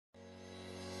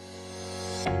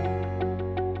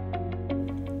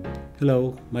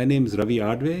Hello, my name is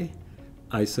Raviraj Adve.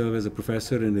 I serve as a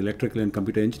professor in electrical and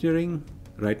computer engineering.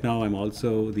 Right now, I'm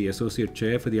also the associate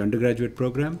chair for the undergraduate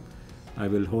program. I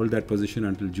will hold that position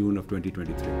until June of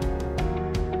 2023.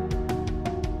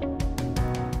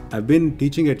 I've been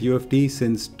teaching at U of T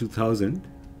since 2000,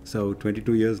 so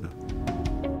 22 years now.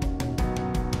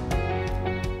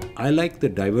 I like the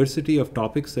diversity of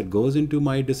topics that goes into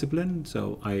my discipline.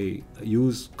 So I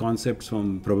use concepts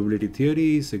from probability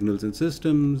theory, signals and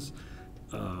systems,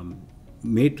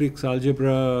 matrix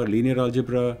algebra, linear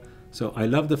algebra. So I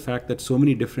love the fact that so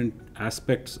many different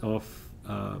aspects of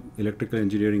electrical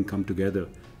engineering come together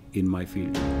in my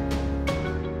field.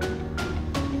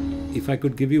 If I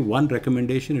could give you one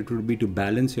recommendation, it would be to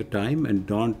balance your time and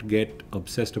don't get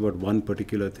obsessed about one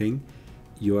particular thing.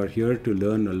 You are here to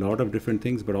learn a lot of different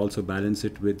things, but also balance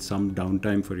it with some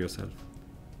downtime for yourself.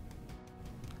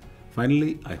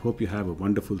 Finally, I hope you have a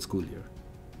wonderful school year.